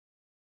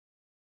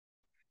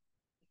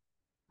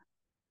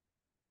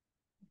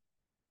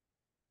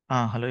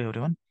Hello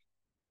everyone.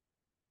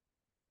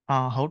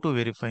 How to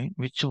verify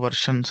which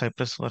version,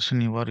 Cypress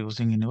version you are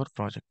using in your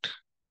project?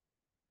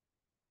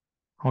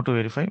 How to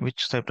verify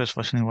which Cypress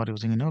version you are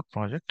using in your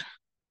project?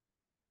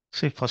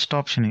 See, first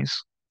option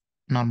is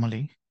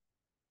normally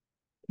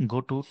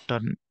go to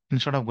turn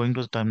instead of going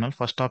to the terminal.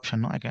 First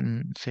option, I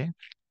can say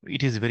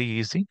it is very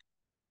easy.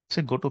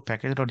 Say go to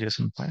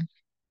package.json file.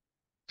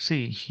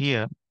 See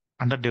here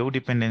under dev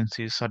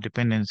dependencies or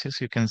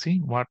dependencies, you can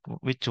see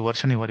which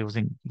version you are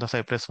using. The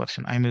Cypress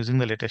version. I am using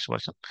the latest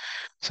version,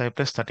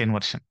 Cypress 13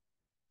 version.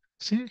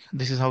 See,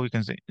 this is how we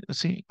can say.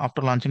 See,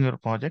 after launching your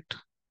project,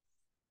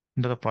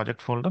 into the project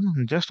folder,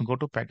 just go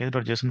to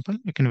package.json file.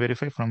 You can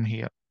verify from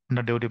here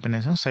under dev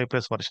dependency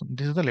Cypress version.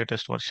 This is the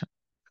latest version.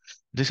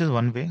 This is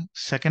one way.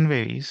 Second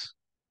way is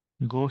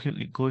go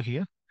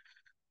here,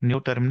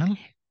 new terminal.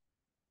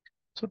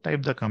 So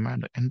type the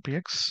command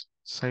npx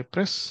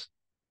cypress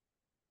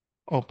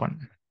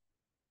open.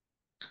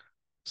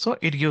 So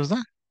it gives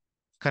the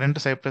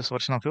current Cypress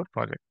version of your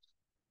project.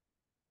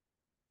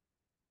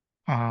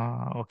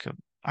 Okay.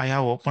 I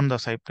have opened the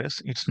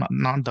Cypress. It's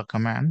not the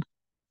command.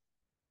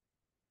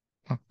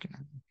 Okay.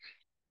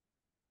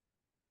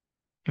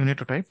 You need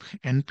to type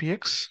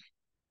npx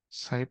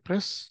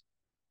cypress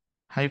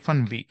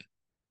 -v.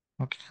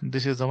 Okay.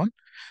 This is the one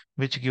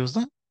which gives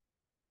the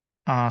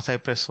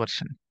Cypress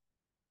version.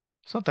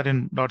 So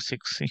 13.6,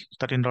 see,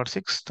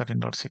 13.6,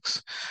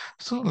 13.6.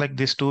 So like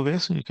these two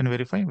ways, you can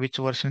verify which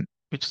version,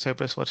 which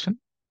Cypress version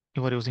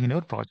you are using in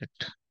your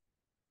project.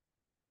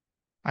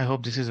 I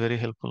hope this is very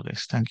helpful,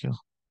 guys. Thank you.